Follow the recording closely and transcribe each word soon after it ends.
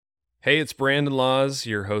Hey, it's Brandon Laws,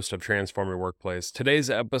 your host of Transform Your Workplace. Today's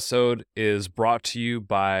episode is brought to you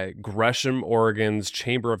by Gresham, Oregon's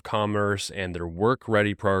Chamber of Commerce and their Work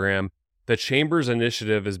Ready program. The Chamber's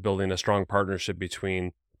initiative is building a strong partnership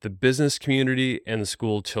between the business community and the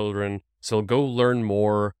school children. So go learn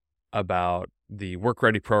more about the Work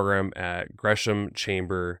Ready program at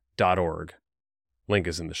greshamchamber.org. Link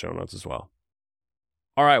is in the show notes as well.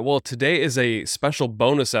 All right, well, today is a special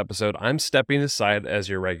bonus episode. I'm stepping aside as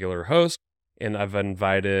your regular host, and I've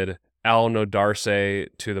invited Al Nodarse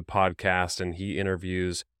to the podcast, and he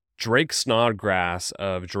interviews Drake Snodgrass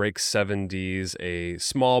of Drake's 7Ds, a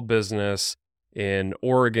small business in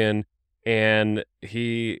Oregon, and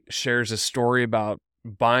he shares a story about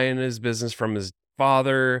buying his business from his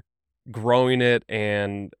father, growing it,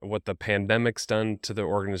 and what the pandemic's done to the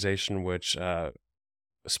organization, which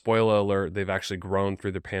spoiler alert, they've actually grown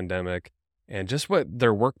through the pandemic, and just what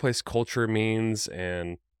their workplace culture means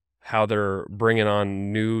and how they're bringing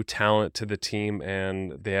on new talent to the team,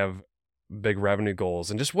 and they have big revenue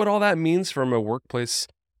goals, and just what all that means from a workplace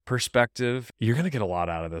perspective. You're going to get a lot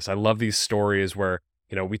out of this. I love these stories where,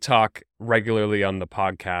 we talk regularly on the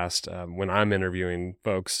podcast. When I'm interviewing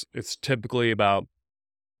folks, it's typically about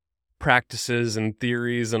practices and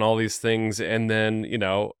theories and all these things. And then,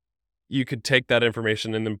 you could take that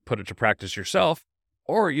information and then put it to practice yourself.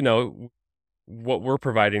 Or, what we're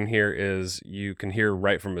providing here is you can hear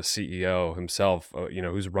right from a CEO himself,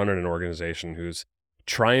 who's running an organization, who's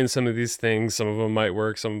trying some of these things. Some of them might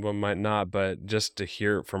work, some of them might not, but just to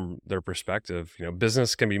hear it from their perspective.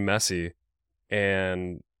 Business can be messy,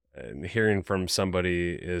 and hearing from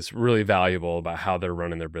somebody is really valuable about how they're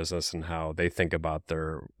running their business and how they think about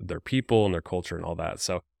their people and their culture and all that.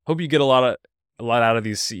 So hope you get a lot out of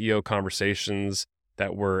these CEO conversations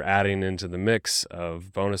that we're adding into the mix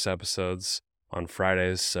of bonus episodes on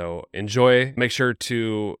Fridays. So enjoy. Make sure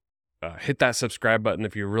to hit that subscribe button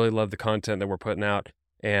if you really love the content that we're putting out.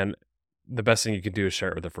 And the best thing you can do is share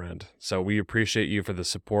it with a friend. So we appreciate you for the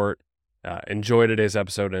support. Enjoy today's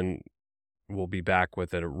episode, and we'll be back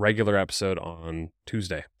with a regular episode on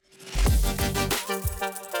Tuesday.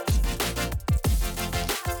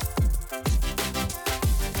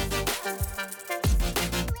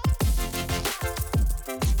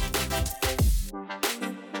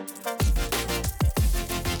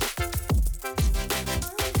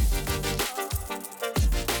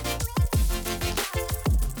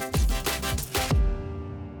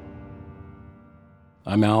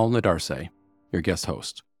 I'm Al Nodarse, your guest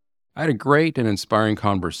host. I had a great and inspiring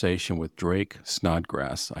conversation with Drake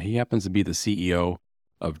Snodgrass. He happens to be the CEO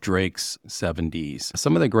of Drake's 7Ds.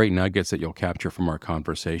 Some of the great nuggets that you'll capture from our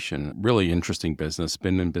conversation, really interesting business,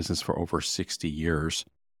 been in business for over 60 years.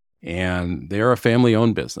 And they're a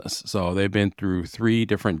family-owned business. So they've been through 3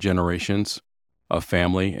 different generations of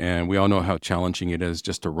family, and we all know how challenging it is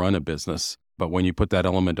just to run a business. But when you put that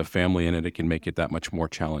element of family in it, it can make it that much more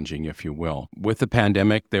challenging, if you will. With the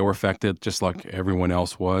pandemic, they were affected just like everyone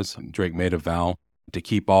else was. Drake made a vow to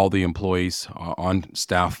keep all the employees on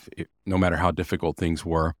staff, no matter how difficult things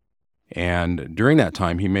were. And during that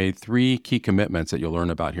time, he made 3 key commitments that you'll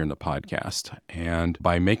learn about here in the podcast. And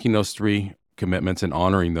by making those 3 commitments and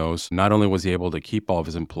honoring those, not only was he able to keep all of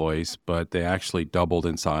his employees, but they actually doubled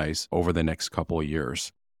in size over the next couple of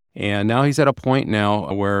years. And now he's at a point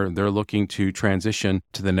now where they're looking to transition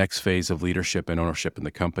to the next phase of leadership and ownership in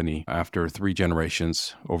the company after 3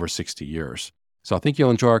 generations over 60 years. So I think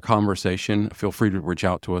you'll enjoy our conversation. Feel free to reach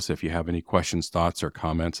out to us if you have any questions, thoughts, or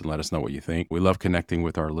comments, and let us know what you think. We love connecting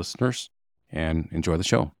with our listeners, and enjoy the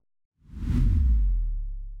show.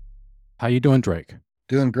 How you doing, Drake?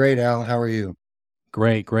 Doing great, Al. How are you?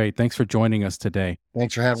 Great. Thanks for joining us today.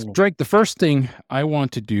 Thanks for having me. Drake, the first thing I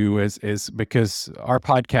want to do is because our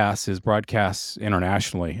podcast is broadcast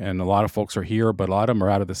internationally, and a lot of folks are here, but a lot of them are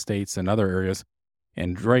out of the States and other areas.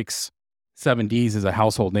 And Drake's 7Ds is a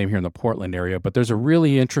household name here in the Portland area, but there's a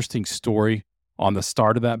really interesting story on the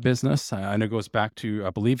start of that business. And it goes back to, I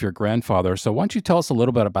believe, your grandfather. So why don't you tell us a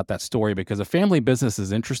little bit about that story? Because a family business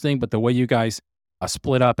is interesting, but the way you guys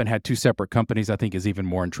split up and had 2 separate companies, I think, is even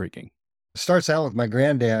more intriguing. It starts out with my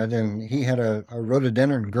granddad, and he had a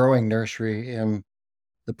rhododendron growing nursery in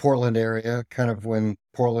the Portland area, kind of when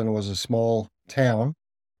Portland was a small town,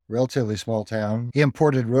 relatively small town. He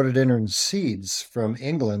imported rhododendron seeds from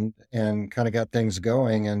England and kind of got things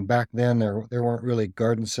going. And back then there weren't really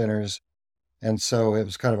garden centers. And so it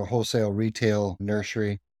was kind of a wholesale retail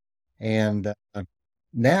nursery. And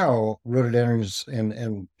now rhododendrons,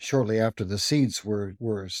 and shortly after the seeds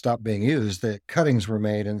were stopped being used, the cuttings were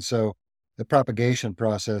made. And so the propagation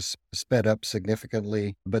process sped up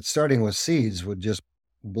significantly, but starting with seeds would just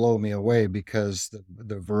blow me away because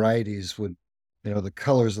the varieties would, the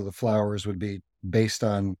colors of the flowers would be based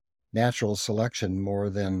on natural selection more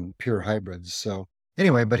than pure hybrids. So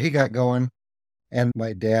anyway, but he got going. And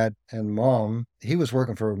my dad and mom, he was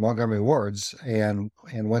working for Montgomery Wards and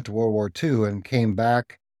went to World War II and came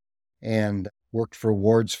back and worked for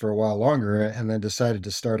Wards for a while longer and then decided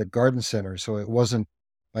to start a garden center. So it wasn't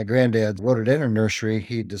my granddad's rhododendron nursery.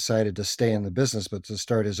 He decided to stay in the business, but to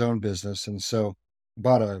start his own business. And so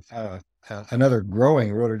bought another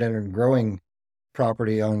rhododendron growing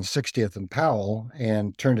property on 60th and Powell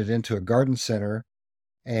and turned it into a garden center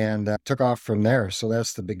and took off from there. So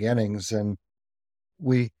that's the beginnings. And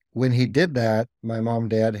when he did that, my mom and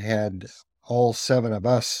dad had all 7 of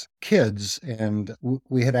us kids, and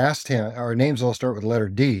we had asked him, our names all start with the letter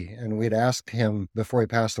D, and we'd asked him before he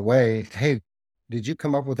passed away, hey, did you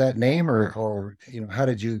come up with that name or how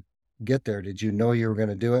did you get there? Did you know you were going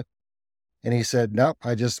to do it? And he said, nope,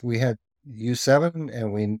 we had you 7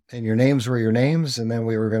 and your names were your names. And then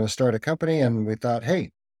we were going to start a company and we thought, hey,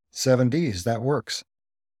 7 Ds, that works.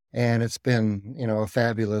 And it's been,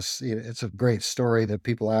 it's a great story that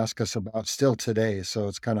people ask us about still today. So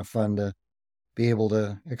it's kind of fun to be able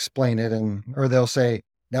to explain it or they'll say,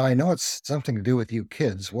 now I know it's something to do with you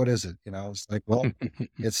kids. What is it? It's like, well,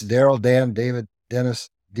 it's Daryl, Dan, David, Dennis,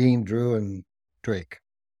 Dean, Drew, and Drake.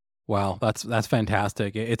 Wow, that's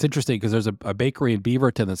fantastic. It's interesting because there's a bakery in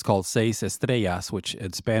Beaverton that's called Seis Estrellas, which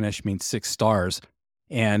in Spanish means 6 stars.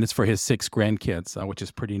 And it's for his 6 grandkids, which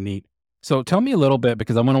is pretty neat. So tell me a little bit,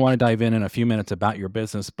 because I'm going to want to dive in a few minutes about your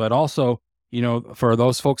business, but also, for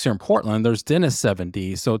those folks here in Portland, there's Dennis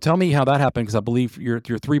 7D. So tell me how that happened, because I believe your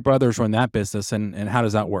 3 brothers run that business, and how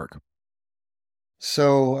does that work?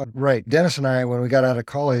 So, right, Dennis and I, when we got out of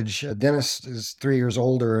college, Dennis is 3 years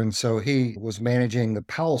older, and so he was managing the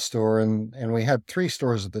Powell store, and we had 3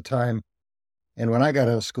 stores at the time. And when I got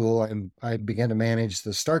out of school, I began to manage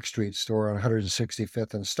the Stark Street store on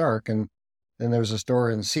 165th and Stark, and then there was a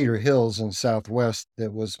store in Cedar Hills in Southwest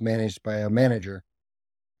that was managed by a manager.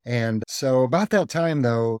 And so about that time,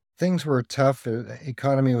 though, things were tough. The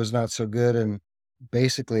economy was not so good. And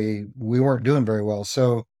basically, we weren't doing very well.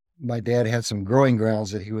 So my dad had some growing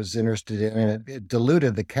grounds that he was interested in, and it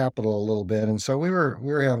diluted the capital a little bit. And so we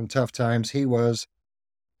were having tough times. He was.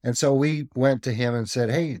 And so we went to him and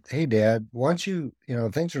said, hey, Dad, why don't you,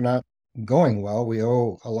 things are not going well. We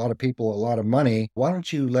owe a lot of people a lot of money. Why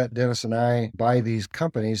don't you let Dennis and I buy these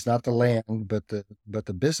companies, not the land, but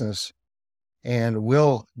the business, and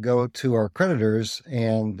we'll go to our creditors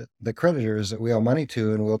and the creditors that we owe money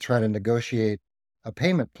to, and we'll try to negotiate a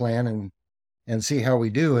payment plan and see how we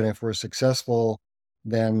do. And if we're successful,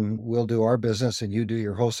 then we'll do our business and you do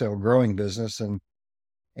your wholesale growing business, and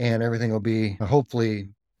everything will be hopefully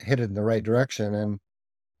headed in the right direction. And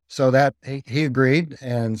so that he agreed.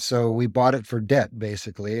 And so we bought it for debt,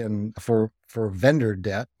 basically, and for vendor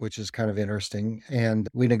debt, which is kind of interesting. And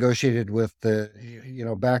we negotiated with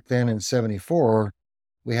back then in 74,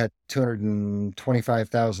 we had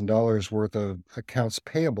 $225,000 worth of accounts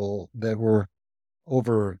payable that were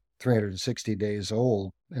over 360 days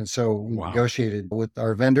old. And so we negotiated with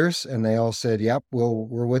our vendors, and they all said, yep,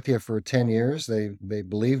 we're with you for 10 years. They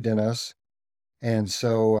believed in us. And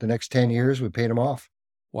so the next 10 years, we paid them off.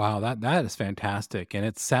 Wow, that is fantastic. And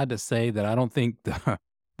it's sad to say that I don't think the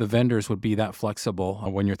vendors would be that flexible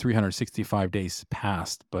when you're 365 days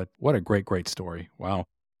past, but what a great story. Wow.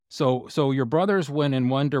 So your brothers went in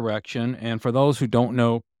one direction, and for those who don't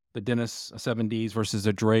know the Dennis 7Ds versus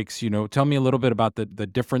the Drakes, tell me a little bit about the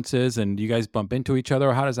differences, and do you guys bump into each other,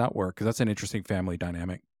 or how does that work? Because that's an interesting family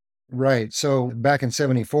dynamic. Right. So back in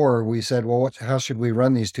 74, we said, well, how should we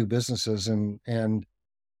run these 2 businesses? And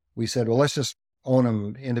we said, well, let's just own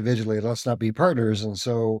them individually. Let's not be partners. And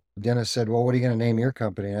so Dennis said, well, what are you going to name your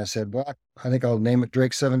company? And I said, well, I think I'll name it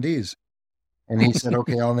Drake 7Ds. And he said,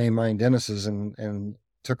 okay, I'll name mine Dennis's, and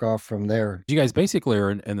took off from there. You guys basically are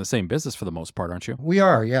in the same business for the most part, aren't you? We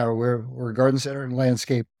are. Yeah. We're garden center and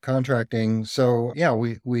landscape contracting. So yeah,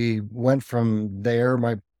 we went from there.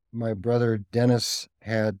 My brother Dennis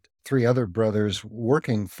had 3 other brothers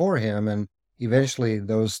working for him, and eventually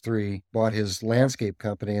those 3 bought his landscape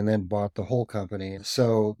company and then bought the whole company.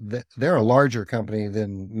 So they're a larger company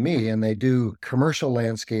than me, and they do commercial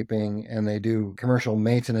landscaping and they do commercial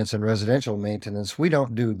maintenance and residential maintenance. We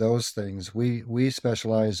don't do those things. We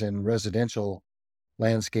specialize in residential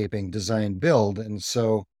landscaping, design, build. And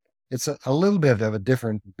so it's a little bit of a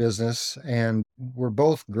different business, and we're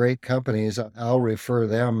both great companies. I'll refer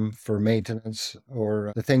them for maintenance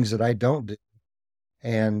or the things that I don't do.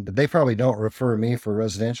 And they probably don't refer me for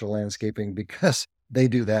residential landscaping because they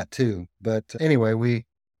do that too. But anyway,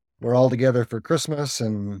 we're all together for Christmas,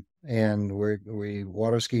 and we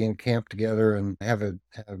water ski and camp together and have a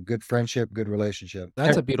good friendship, good relationship.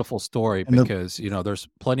 That's a beautiful story And the because, there's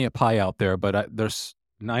plenty of pie out there, but there's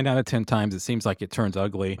 9 out of 10 times it seems like it turns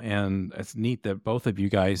ugly. And it's neat that both of you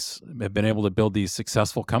guys have been able to build these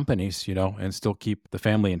successful companies, and still keep the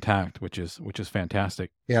family intact, which is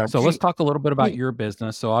fantastic. yeah, So let's talk a little bit about we- your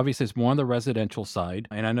business. So obviously it's more on the residential side,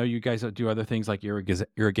 and I know you guys do other things like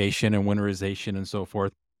irrigation and winterization and so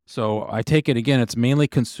forth. So I take it again, it's mainly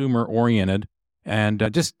consumer oriented.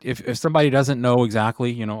 And just if somebody doesn't know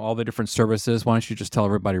exactly, all the different services, why don't you just tell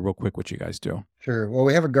everybody real quick what you guys do? Sure. Well,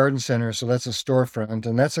 we have a garden center, so that's a storefront,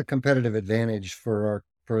 and that's a competitive advantage for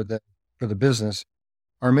the business.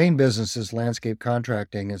 Our main business is landscape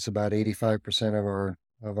contracting. It's about 85%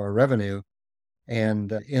 of our revenue.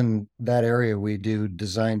 And in that area, we do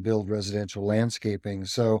design, build residential landscaping.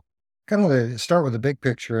 So kind of start with the big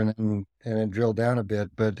picture and then drill down a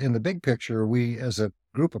bit. But in the big picture, we as a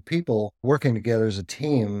group of people working together as a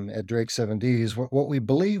team at Drake 7Ds, what we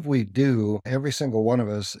believe we do, every single one of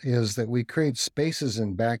us, is that we create spaces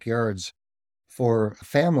in backyards for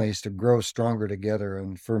families to grow stronger together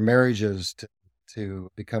and for marriages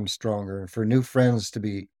to become stronger and for new friends to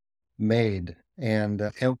be made.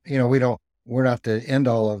 We're not the end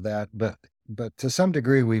all of that, but to some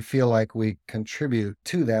degree, we feel like we contribute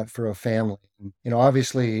to that for a family.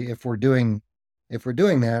 Obviously, if we're doing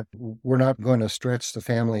that, we're not going to stretch the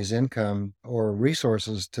family's income or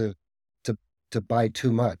resources to to buy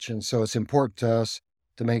too much. And so it's important to us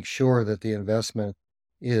to make sure that the investment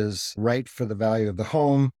is right for the value of the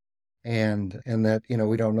home, and that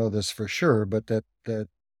we don't know this for sure, but that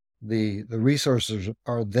the resources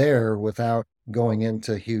are there without going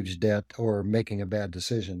into huge debt or making a bad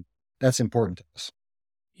decision. That's important to us.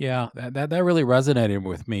 Yeah, that really resonated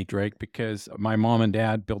with me, Drake, because my mom and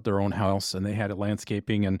dad built their own house and they had a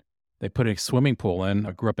landscaping and they put a swimming pool in.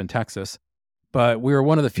 I grew up in Texas, but we were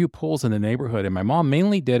one of the few pools in the neighborhood. And my mom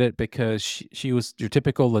mainly did it because she was your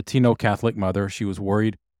typical Latino Catholic mother. She was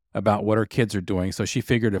worried about what her kids are doing. So she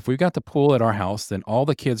figured if we got the pool at our house, then all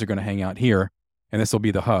the kids are going to hang out here and this will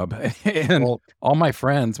be the hub. And Well, all my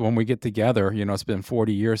friends, when we get together, it's been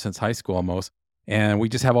 40 years since high school almost. And we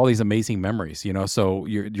just have all these amazing memories, So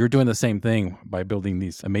you're doing the same thing by building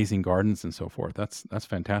these amazing gardens and so forth. That's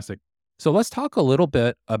fantastic. So let's talk a little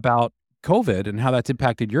bit about COVID and how that's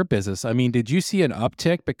impacted your business. I mean, did you see an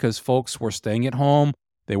uptick because folks were staying at home?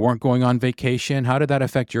 They weren't going on vacation. How did that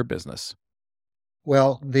affect your business?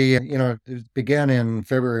 well, it began in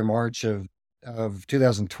February, March of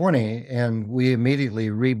 2020, and we immediately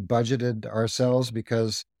rebudgeted ourselves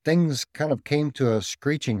because things kind of came to a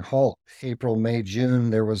screeching halt. April, May,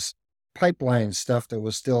 June, there was pipeline stuff that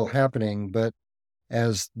was still happening, but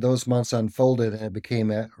as those months unfolded and it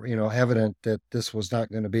became evident that this was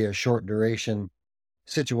not going to be a short duration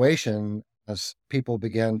situation, as people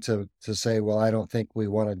began to say, well, I don't think we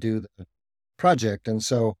want to do the project. And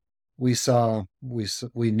so we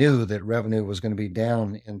knew that revenue was going to be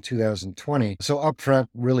down in 2020. So upfront,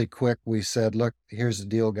 really quick, we said, look, here's the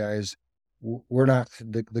deal, guys. We're not,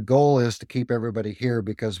 the goal is to keep everybody here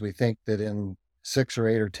because we think that in 6 or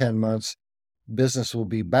 8 or 10 months, business will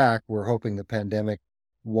be back. We're hoping the pandemic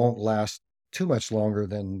won't last too much longer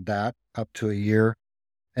than that, up to a year.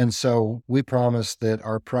 And so we promised that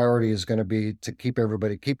our priority is going to be to keep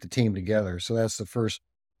the team together. So that's the first,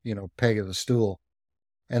 peg of the stool.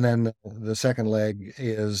 And then the second leg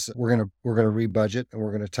is we're going to rebudget and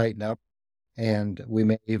we're going to tighten up, and we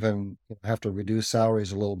may even have to reduce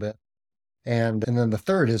salaries a little bit. And then the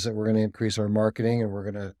third is that we're going to increase our marketing and we're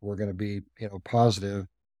going to be, positive.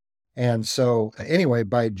 And so anyway,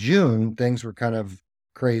 by June, things were kind of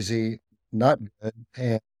crazy, not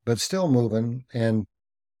good, but still moving. And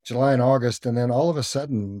July and August, and then all of a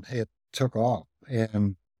sudden it took off,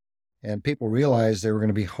 and people realized they were going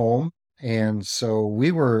to be home. And so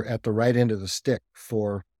we were at the right end of the stick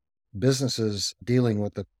for businesses dealing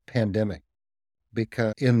with the pandemic,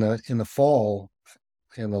 because in the fall,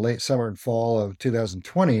 in the late summer and fall of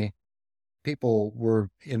 2020, people were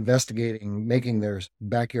investigating making their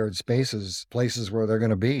backyard spaces places where they're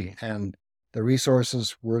going to be, and the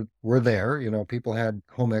resources were there. People had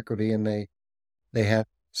home equity and they had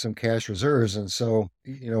some cash reserves, and so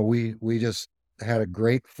we just had a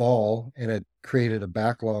great fall, and it created a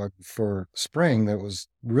backlog for spring that was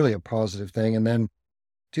really a positive thing. And then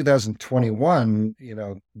 2021,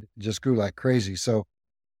 just grew like crazy. So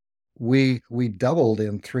we doubled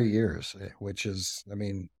in 3 years, which is,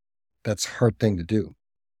 that's a hard thing to do.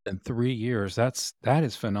 In 3 years, that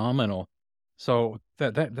is phenomenal. So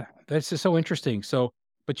that's just so interesting. So,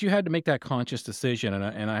 but you had to make that conscious decision,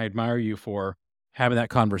 and I admire you for having that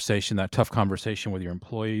conversation, that tough conversation with your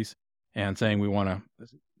employees and saying, we want to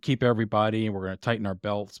keep everybody and we're going to tighten our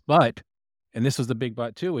belts. But, and this was the big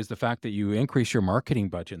but too, is the fact that you increase your marketing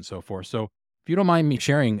budget and so forth. So if you don't mind me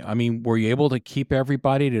sharing, I mean, were you able to keep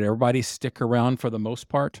everybody? Did everybody stick around for the most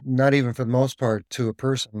part? Not even for the most part to a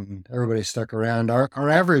person. Everybody stuck around. Our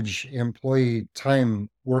average employee time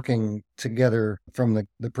working together from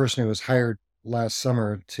the person who was hired last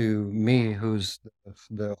summer to me, who's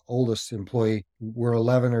the oldest employee, we're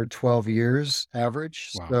 11 or 12 years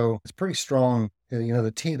average. Wow. So it's pretty strong.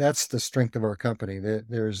 The team, that's the strength of our company.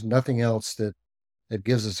 There's nothing else that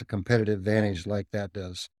gives us a competitive advantage like that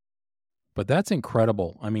does. But that's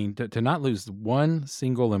incredible. I mean, to not lose one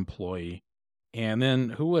single employee, and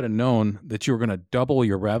then who would have known that you were going to double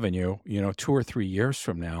your revenue, 2 or 3 years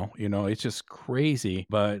from now? It's just crazy.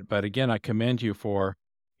 But again, I commend you for,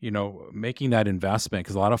 making that investment,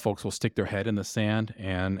 because a lot of folks will stick their head in the sand,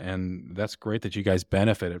 and that's great that you guys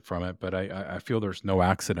benefited from it. But I feel there's no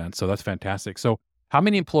accident. So that's fantastic. So how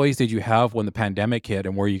many employees did you have when the pandemic hit,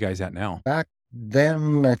 and where are you guys at now? Back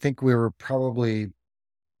then, I think we were probably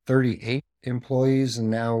 38 employees, and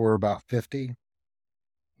now we're about 50.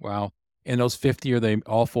 Wow. And those 50, are they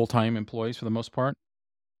all full-time employees for the most part?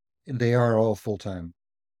 They are all full-time.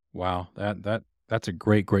 Wow. That's a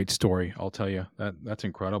great story. I'll tell you. That's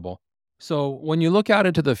incredible. So when you look out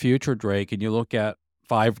into the future, Drake, and you look at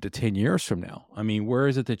 5 to 10 years from now, I mean, where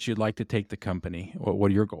is it that you'd like to take the company?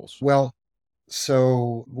 What are your goals? Well,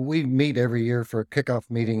 so we meet every year for a kickoff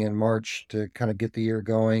meeting in March to kind of get the year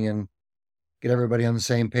going and get everybody on the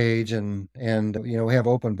same page. And we have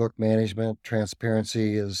open book management.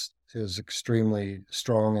 Transparency is extremely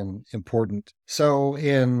strong and important. So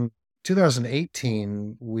in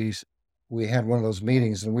 2018, we had one of those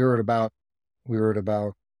meetings, and we were at about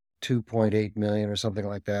 2.8 million or something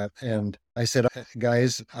like that. And I said,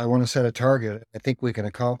 guys, I want to set a target. I think we can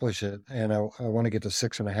accomplish it. And I want to get to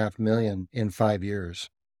 6.5 million in 5 years.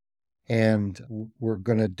 And we're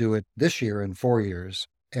going to do it this year in 4 years.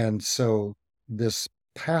 And so this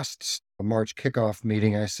past March kickoff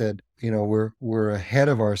meeting, I said, we're ahead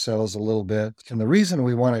of ourselves a little bit. And the reason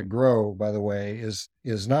we want to grow, by the way, is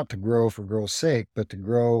not to grow for growth's sake, but to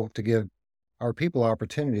grow to give our people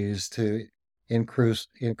opportunities to increase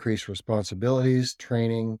responsibilities,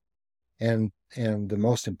 training, and the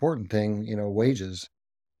most important thing, wages.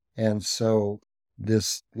 And so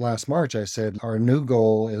this last March, I said, our new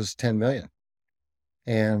goal is 10 million.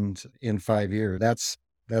 And in 5 years, that's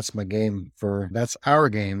my game that's our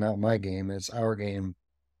game, not my game. It's our game.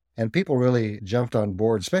 And people really jumped on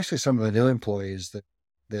board, especially some of the new employees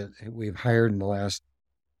that we've hired in the last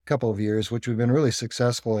couple of years, which we've been really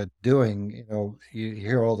successful at doing. You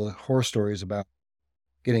hear all the horror stories about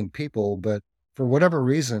getting people, but for whatever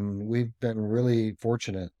reason, we've been really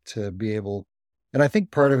fortunate to be able, and I think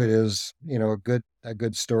part of it is, a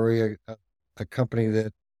good story, a company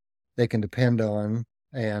that they can depend on,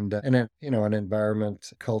 and an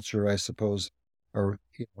environment, culture, I suppose, or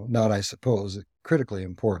not, I suppose, critically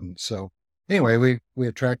important. So anyway, we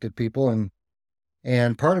attracted people,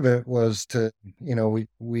 and part of it was to,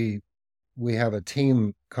 we have a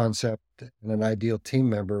team concept and an ideal team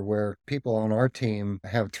member where people on our team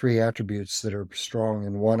have 3 attributes that are strong,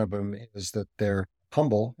 and one of them is that they're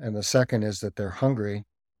humble, and the second is that they're hungry,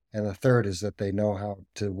 and the third is that they know how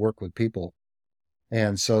to work with people.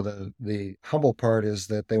 And so the humble part is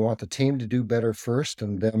that they want the team to do better first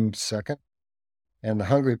and them second. And the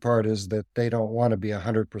hungry part is that they don't want to be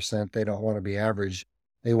 100%. They don't want to be average.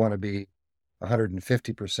 They want to be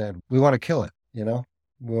 150%. We want to kill it,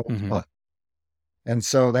 we'll kill it. And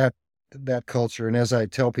so that culture, and as I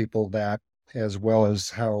tell people that, as well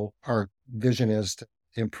as how our vision is to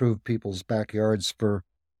improve people's backyards for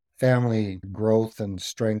family growth and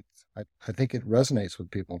strength, I think it resonates with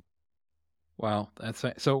people. Wow.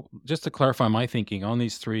 So just to clarify my thinking on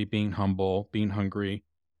these 3, being humble, being hungry,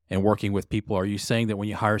 and working with people, are you saying that when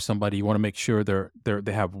you hire somebody, you want to make sure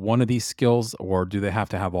they have one of these skills, or do they have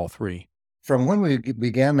to have all 3? From when we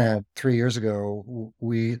began that 3 years ago,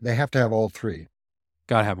 they have to have all 3.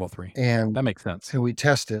 Got to have all 3. And that makes sense. And we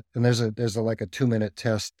test it, and there's a 2-minute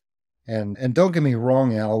test. And don't get me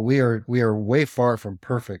wrong, Al, we are way far from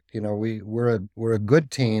perfect. We're a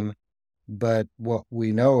good team, but what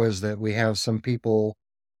we know is that we have some people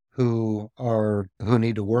who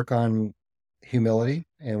need to work on humility,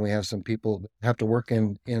 and we have some people that have to work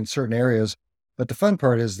in certain areas. But the fun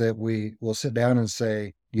part is that we will sit down and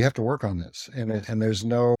say, you have to work on this, and there's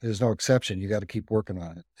no exception. You got to keep working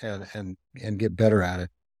on it and get better at it,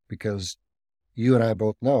 because you and I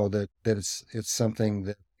both know that it's something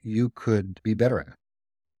that you could be better at.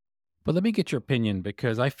 But let me get your opinion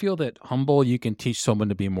because I feel that humble, you can teach someone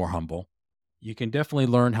to be more humble. You can definitely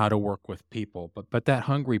learn how to work with people, but that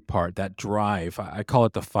hungry part, that drive, I call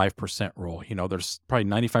it the 5% rule. There's probably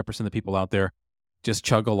 95% of the people out there just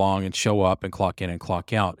chug along and show up and clock in and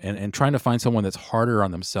clock out and trying to find someone that's harder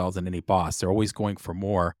on themselves than any boss. They're always going for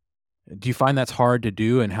more. Do you find that's hard to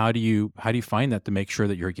do? And how do you find that to make sure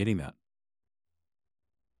that you're getting that?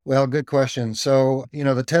 Well, good question. So,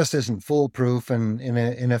 the test isn't foolproof, and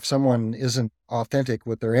if someone isn't authentic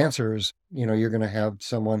with their answers, you're going to have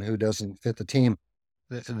someone who doesn't fit the team.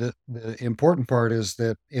 The important part is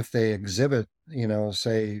that if they exhibit,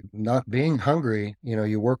 say, not being hungry,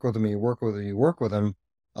 you work with them, you work with them, you work with them.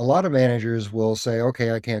 A lot of managers will say,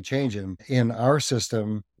 "Okay, I can't change him." In our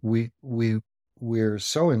system, we're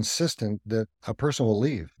so insistent that a person will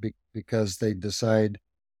leave because they decide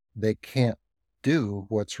they can't do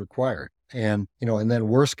what's required. And then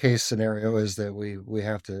worst case scenario is that we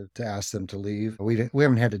have to ask them to leave. We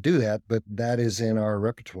haven't had to do that, but that is in our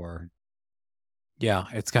repertoire. Yeah,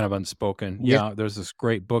 it's kind of unspoken. Yeah. Yeah, there's this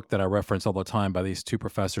great book that I reference all the time by these two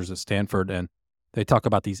professors at Stanford, and they talk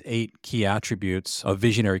about these 8 key attributes of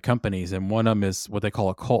visionary companies, and one of them is what they call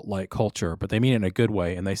a cult-like culture, but they mean it in a good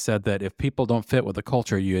way. And they said that if people don't fit with the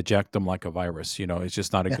culture, you eject them like a virus. It's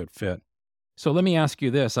just not a Yeah. good fit. So let me ask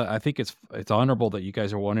you this. I think it's honorable that you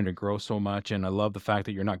guys are wanting to grow so much, and I love the fact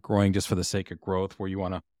that you're not growing just for the sake of growth, where you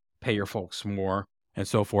want to pay your folks more and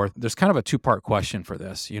so forth. There's kind of a two-part question for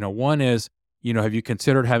this. One is, have you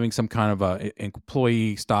considered having some kind of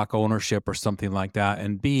employee stock ownership or something like that?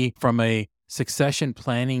 And B, from a succession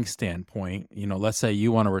planning standpoint, let's say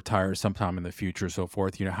you want to retire sometime in the future, so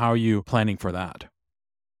forth. How are you planning for that?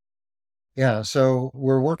 Yeah, so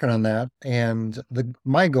we're working on that, and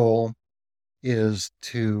my goal is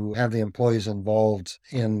to have the employees involved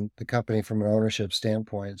in the company from an ownership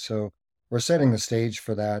standpoint. So we're setting the stage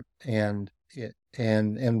for that, and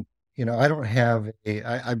I don't have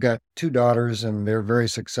I've got 2 daughters, and they're very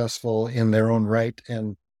successful in their own right,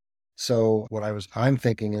 and so I'm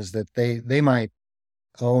thinking is that they might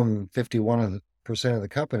own 51% of the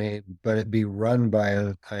company, but it be run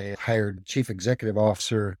by a hired chief executive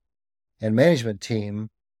officer and management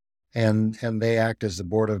team, and they act as the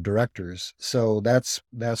board of directors. So that's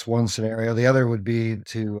one scenario. The other would be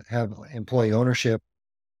to have employee ownership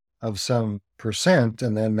of some percent,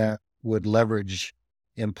 and then that would leverage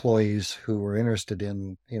employees who were interested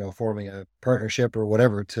in, forming a partnership or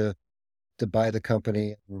whatever to buy the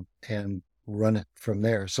company and run it from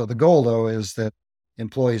there. So the goal, though, is that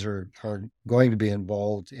employees are going to be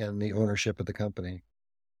involved in the ownership of the company.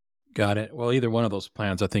 Got it. Well, either one of those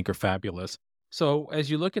plans I think are fabulous. So as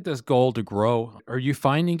you look at this goal to grow, are you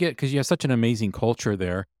finding it, because you have such an amazing culture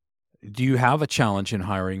there, do you have a challenge in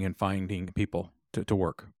hiring and finding people to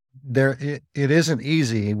work? It isn't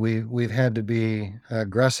easy. We've had to be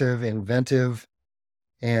aggressive, inventive,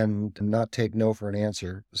 and not take no for an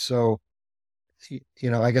answer. So,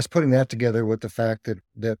 I guess putting that together with the fact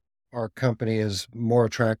that our company is more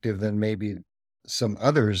attractive than maybe some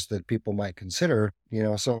others that people might consider,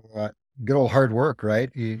 good old hard work, right?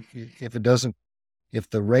 If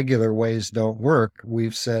the regular ways don't work,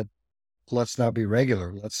 we've said, let's not be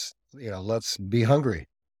regular. Let's be hungry.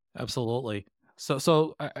 Absolutely.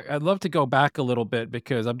 So I'd love to go back a little bit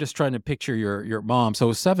because I'm just trying to picture your mom.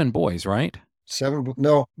 So 7 boys, right? 7,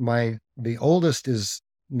 no, the oldest is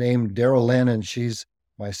named Daryl Lynn, and she's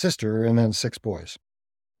my sister, and then 6 boys.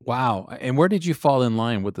 Wow. And where did you fall in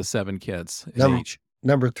line with the 7 kids in Number age?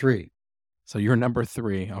 number 3. So you're number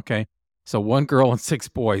 3. Okay. So 1 girl and 6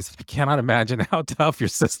 boys. I cannot imagine how tough your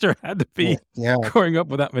sister had to be Yeah. growing up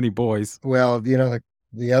with that many boys. Well,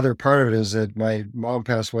 the other part of it is that my mom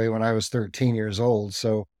passed away when I was 13 years old.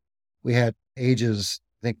 So we had ages,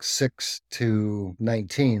 I think, 6 to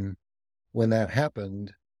 19 when that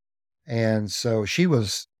happened. And so she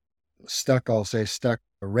was stuck, I'll say stuck,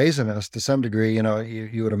 raising us to some degree.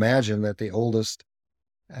 You would imagine that the oldest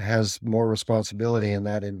has more responsibility in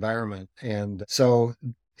that environment. And so,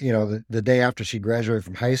 the day after she graduated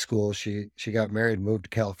from high school, she got married and moved to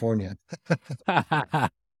California.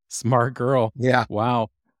 Smart girl. Yeah. Wow.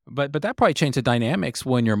 But that probably changed the dynamics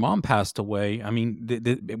when your mom passed away. I mean,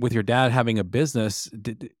 with your dad having a business,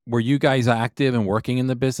 were you guys active and working in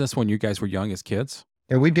the business when you guys were young as kids?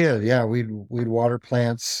 And we did. Yeah. We'd water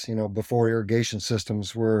plants, before irrigation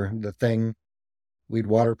systems were the thing. We'd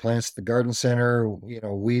water plants at the garden center,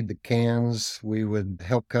 weed the cans. We would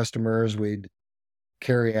help customers. We'd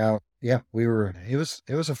carry out. Yeah, it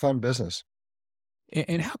was a fun business.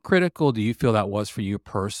 And how critical do you feel that was for you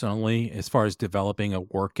personally as far as developing a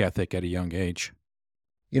work ethic at a young age?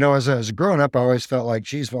 As I was growing up, I always felt like,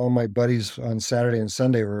 geez, all my buddies on Saturday and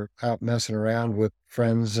Sunday were out messing around with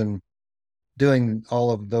friends and doing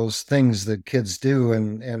all of those things that kids do.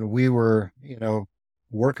 And we were,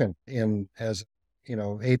 working in as,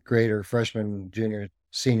 eighth grader, freshman, junior,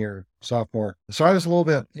 senior, sophomore. So I was a little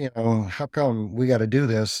bit, how come we got to do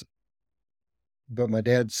this? But my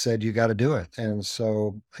dad said, you got to do it. And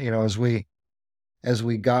so, as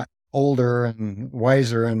we got older and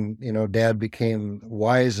wiser and, dad became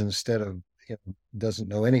wise instead of, doesn't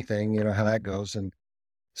know anything, how that goes. And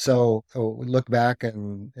so we look back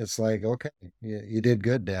and it's like, okay, you did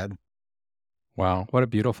good, Dad. Wow, what a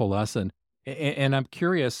beautiful lesson. And I'm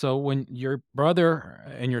curious, so when your brother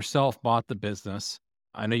and yourself bought the business,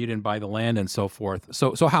 I know you didn't buy the land and so forth.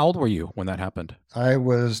 So how old were you when that happened? I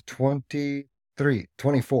was 23,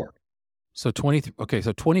 24. So 20, okay,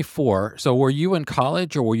 so 24. So were you in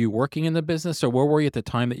college or were you working in the business or where were you at the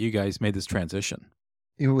time that you guys made this transition?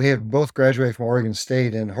 We had both graduated from Oregon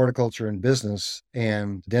State in horticulture and business,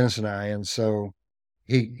 and Dennis and I. And so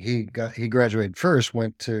he graduated first,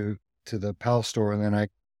 went to the Powell store, and then I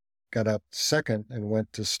got out second and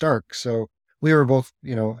went to Stark. So we were both,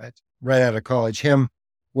 right out of college. Him,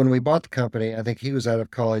 when we bought the company, I think he was out of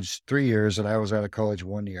college 3 years and I was out of college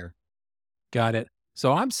 1 year. Got it.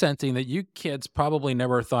 So I'm sensing that you kids probably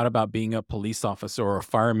never thought about being a police officer or a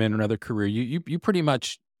fireman or another career. You pretty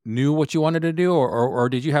much knew what you wanted to do, or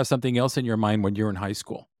did you have something else in your mind when you were in high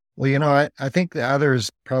school? Well, I think the others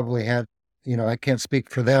probably had, I can't speak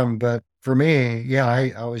for them, but for me, yeah,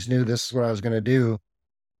 I always knew this is what I was going to do.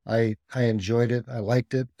 I enjoyed it. I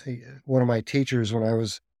liked it. One of my teachers when I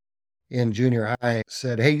was in junior high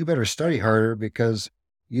said, "Hey, you better study harder because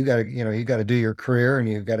you got to do your career and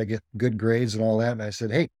you've got to get good grades and all that." And I said,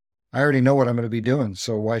 "Hey, I already know what I'm going to be doing,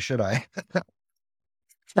 so why should I?"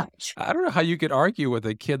 I don't know how you could argue with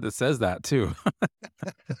a kid that says that too.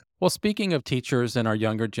 Well, speaking of teachers and our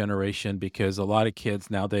younger generation, because a lot of kids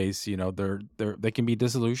nowadays, they can be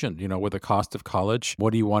disillusioned, with the cost of college.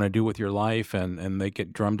 What do you want to do with your life? And they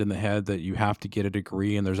get drummed in the head that you have to get a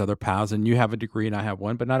degree and there's other paths and you have a degree and I have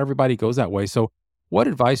one, but not everybody goes that way. So what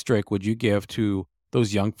advice, Drake, would you give to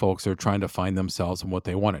those young folks that are trying to find themselves and what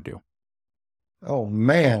they want to do? Oh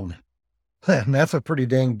man, that's a pretty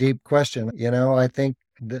dang deep question. I think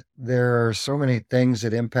that there are so many things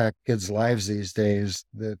that impact kids' lives these days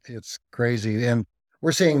that it's crazy. And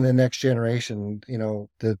we're seeing the next generation,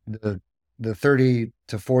 the 30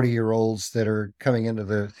 to 40-year-olds that are coming into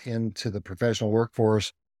the professional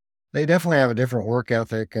workforce. They definitely have a different work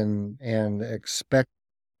ethic and expect,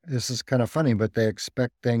 this is kind of funny, but they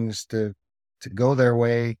expect things to go their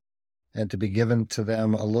way and to be given to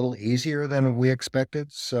them a little easier than we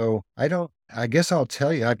expected. So I guess I'll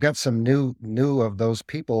tell you, I've got some new of those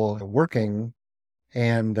people working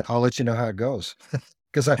and I'll let you know how it goes.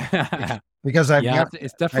 because I've Yeah, got,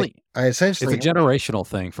 it's definitely I it's a essentially, generational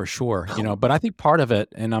thing for sure, but I think part of it,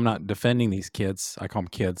 and I'm not defending these kids, I call them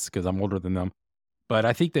kids because I'm older than them, but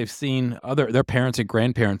I think they've seen their parents and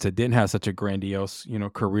grandparents that didn't have such a grandiose,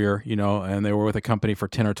 career, and they were with a company for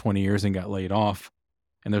 10 or 20 years and got laid off.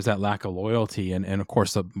 And there's that lack of loyalty. And of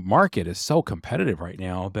course, the market is so competitive right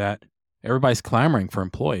now that everybody's clamoring for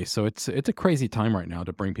employees. So it's a crazy time right now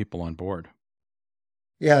to bring people on board.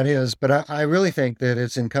 yeah, it is. But I really think that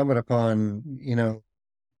it's incumbent upon,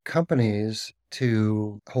 companies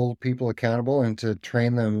to hold people accountable and to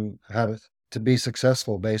train them how to be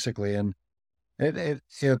successful, basically. And it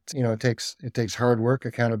takes hard work,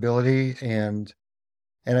 accountability, and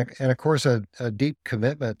of course a deep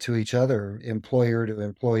commitment to each other, employer to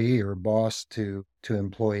employee or boss to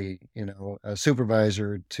employee, a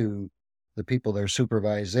supervisor to the people they're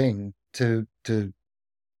supervising to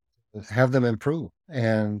have them improve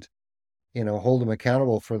and hold them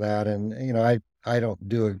accountable for that. And I don't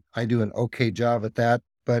do I do an okay job at that,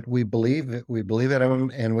 but we believe in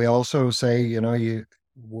them, and we also say,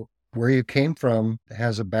 where you came from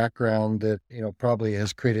has a background that probably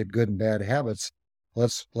has created good and bad habits.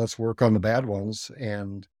 Let's work on the bad ones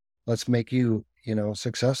and let's make you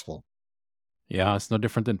successful. Yeah, it's no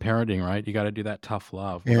different than parenting, right? You got to do that tough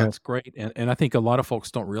love. Well, Yeah, that's great. And I think a lot of folks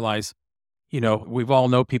don't realize, we've all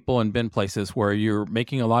know people and been places where you're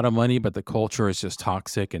making a lot of money, but the culture is just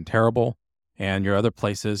toxic and terrible. And your other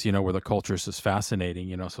places, where the culture is just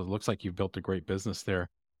fascinating, so it looks like you've built a great business there.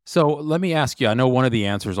 So let me ask you, I know one of the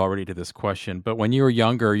answers already to this question, but when you were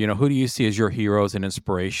younger, who do you see as your heroes and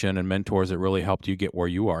inspiration and mentors that really helped you get where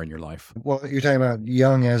you are in your life? well, you're talking about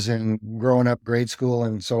young as in growing up, grade school,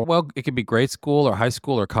 and so Well, it could be grade school or high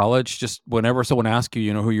school or college. Just whenever someone asks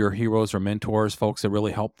you, who your heroes or mentors, folks that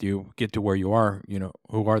really helped you get to where you are,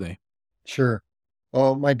 who are they? sure.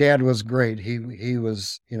 Well, my dad was great. He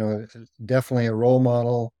was, definitely a role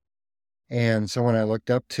model and someone I looked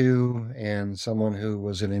up to and someone who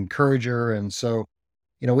was an encourager. And so,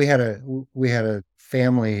 we had a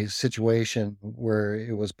family situation where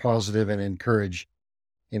it was positive and encouraged.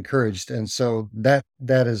 And so that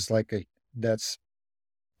is like that's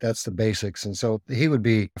that's the basics. And so he would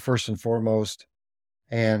be first and foremost.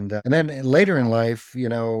 And then later in life,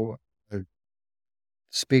 uh,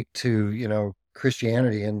 speak to,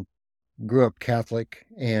 Christianity, and grew up Catholic,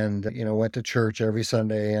 and, went to church every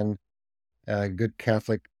Sunday, and a good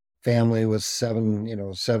Catholic family with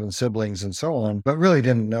seven siblings and so on, but really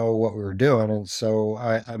didn't know what we were doing. And so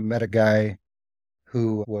I met a guy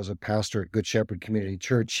who was a pastor at Good Shepherd Community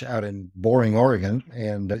Church out in Boring, Oregon.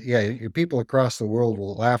 And yeah, your people across the world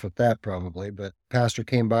will laugh at that probably, but pastor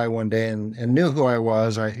came by one day and knew who I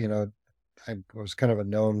was. I was kind of a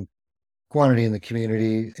known quantity in the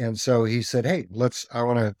community. And so he said, "Hey, I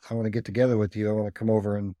want to get together with you. I want to come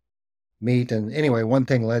over and meet." And anyway, one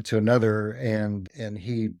thing led to another, and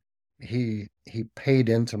he paid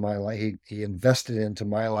into my life. He invested into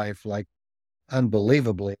my life like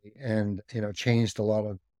unbelievably, and changed a lot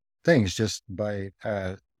of things just by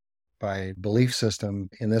belief system,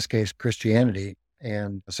 in this case Christianity.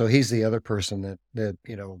 And so he's the other person that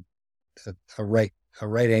a, a right a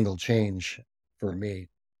right angle change for me.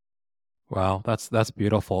 Wow, that's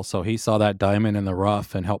beautiful. So he saw that diamond in the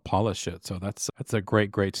rough and helped polish it. So that's a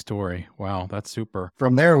great story. Wow, that's super.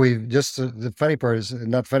 From there, we just the funny part is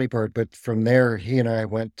not funny part, but from there he and I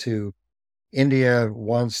went to India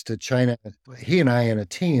once, to China. He and I and a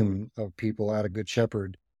team of people out of Good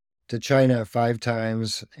Shepherd, to China 5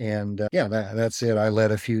 times. And yeah, that's it. I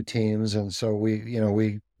led a few teams. And so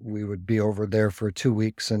we would be over there for 2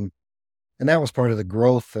 weeks. And that was part of the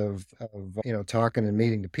growth of talking and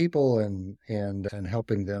meeting the people and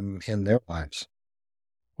helping them in their lives.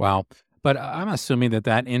 Wow. But I'm assuming that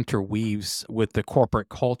that interweaves with the corporate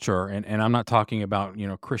culture. And I'm not talking about,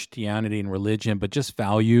 Christianity and religion, but just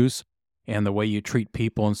values and the way you treat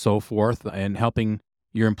people and so forth, and helping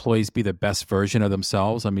your employees be the best version of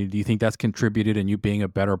themselves. I mean, do you think that's contributed in you being a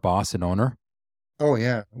better boss and owner? Oh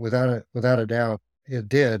yeah, without a doubt, it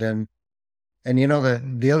did. And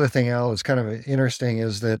the other thing, Al, is kind of interesting,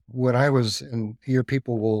 is that when I was, and your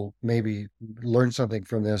people will maybe learn something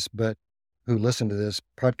from this, but who listen to this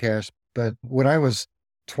podcast, but when I was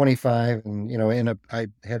 25, and I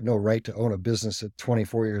had no right to own a business at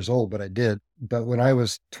 24 years old, but I did. But when I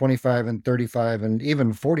was 25 and 35 and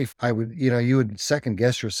even 40, I would, you would second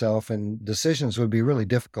guess yourself, and decisions would be really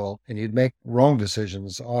difficult, and you'd make wrong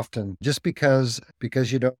decisions often just because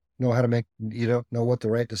you don't know what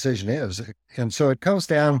the right decision is. And so it comes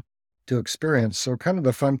down to experience. So kind of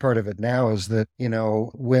the fun part of it now is that,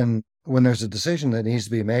 when there's a decision that needs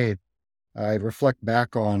to be made, I reflect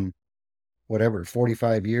back on whatever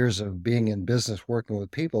 45 years of being in business, working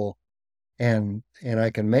with people, and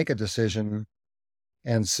I can make a decision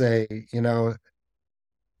and say,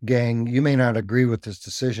 gang, you may not agree with this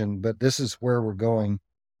decision, but this is where we're going.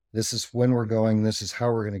 This is when we're going. This is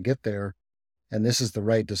how we're going to get there. And this is the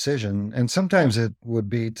right decision. And sometimes it would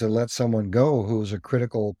be to let someone go who was a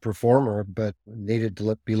critical performer, but needed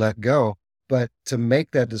to be let go. But to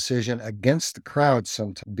make that decision against the crowd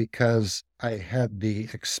sometimes, because I had the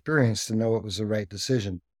experience to know it was the right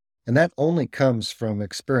decision. And that only comes from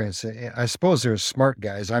experience. I suppose there's smart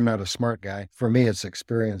guys. I'm not a smart guy. For me, it's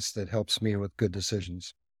experience that helps me with good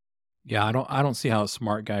decisions. Yeah, I don't see how a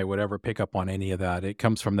smart guy would ever pick up on any of that. It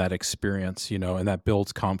comes from that experience, and that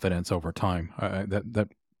builds confidence over time. That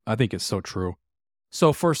I think is so true.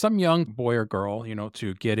 So for some young boy or girl,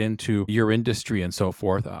 to get into your industry and so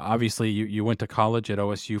forth, obviously you went to college at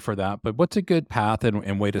OSU for that, but what's a good path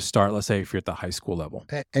and way to start, let's say if you're at the high school level?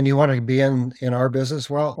 And you want to be in our business?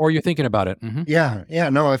 Well, Or you're thinking about it. yeah, yeah.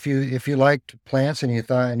 No, if you liked plants and you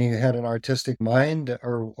had an artistic mind,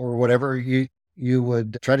 or whatever, you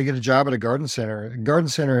would try to get a job at a garden center. A garden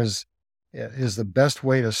center is the best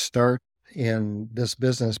way to start in this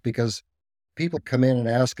business, because people come in and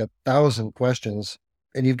ask 1,000 questions,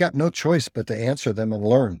 and you've got no choice but to answer them and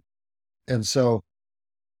learn. And so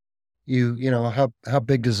how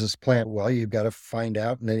big does this plant? Well, you've got to find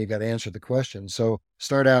out, and then you've got to answer the question. So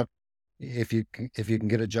start out, if you can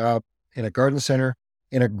get a job in a garden center.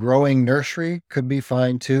 In a growing nursery could be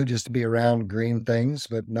fine too, just to be around green things,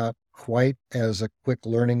 but not quite as a quick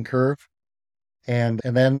learning curve. And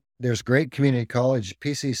then there's great community college.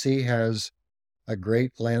 PCC has a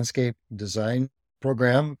great landscape design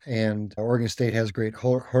program, and Oregon State has great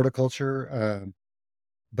horticulture.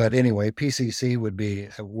 But anyway, PCC would be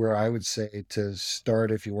where I would say to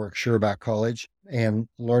start if you weren't sure about college and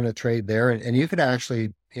learn a trade there. And you could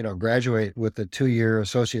actually, graduate with a 2-year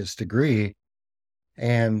associate's degree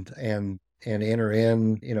and enter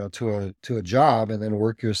in, to a job and then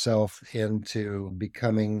work yourself into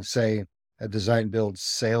becoming, say, a design build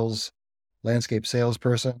landscape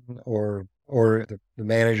salesperson or the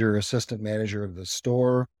manager, assistant manager of the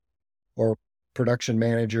store, or production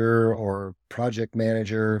manager or project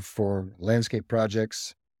manager for landscape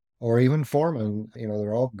projects, or even foreman.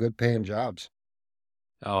 They're all good paying jobs.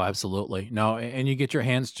 Oh, absolutely. No, and you get your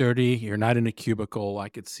hands dirty. You're not in a cubicle. I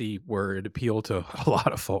could see where it appealed to a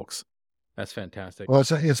lot of folks. That's fantastic. Well,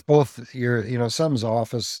 it's both some's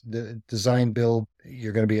office, design build.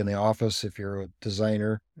 You're going to be in the office if you're a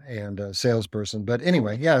designer and a salesperson. But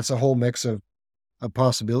anyway, yeah, it's a whole mix of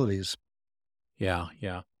possibilities. Yeah,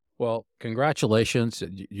 yeah. Well, congratulations.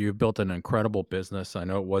 You've built an incredible business. I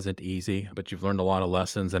know it wasn't easy, but you've learned a lot of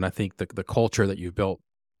lessons. And I think the culture that you've built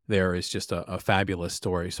there is just a fabulous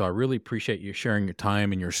story. So I really appreciate you sharing your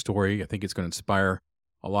time and your story. I think it's going to inspire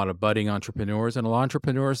a lot of budding entrepreneurs and a lot of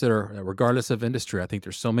entrepreneurs that are, regardless of industry. I think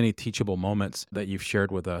there's so many teachable moments that you've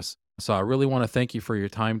shared with us. So I really want to thank you for your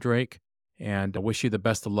time, Drake, and I wish you the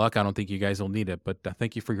best of luck. I don't think you guys will need it, but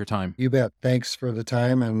thank you for your time. You bet. Thanks for the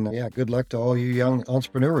time. And yeah, good luck to all you young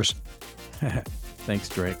entrepreneurs. Thanks,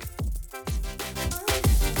 Drake.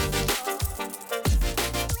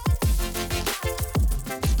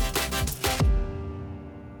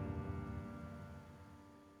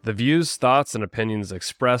 The views, thoughts, and opinions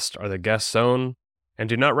expressed are the guest's own and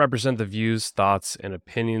do not represent the views, thoughts, and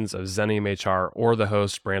opinions of Xenium HR or the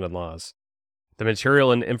host, Brandon Laws. The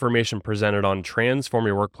material and information presented on Transform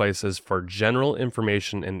Your Workplace is for general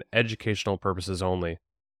information and educational purposes only.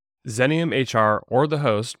 Xenium HR or the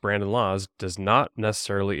host, Brandon Laws, does not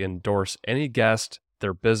necessarily endorse any guest,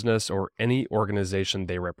 their business, or any organization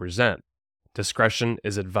they represent. Discretion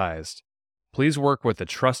is advised. Please work with a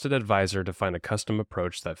trusted advisor to find a custom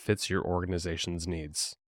approach that fits your organization's needs.